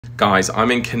Guys, I'm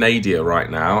in Canada right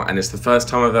now, and it's the first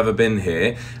time I've ever been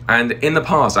here, and in the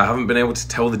past I haven't been able to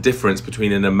tell the difference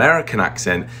between an American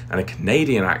accent and a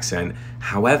Canadian accent.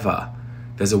 However,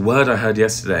 there's a word I heard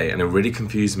yesterday and it really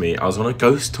confused me. I was on a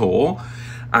ghost tour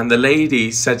and the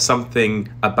lady said something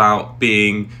about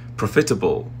being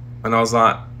profitable, and I was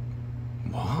like,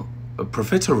 what? A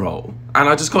profiterole? And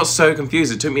I just got so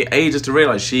confused. It took me ages to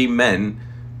realize she meant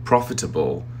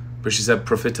profitable, but she said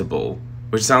profitable,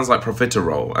 which sounds like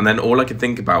profiterole, and then all I could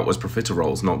think about was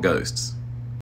profiteroles, not ghosts.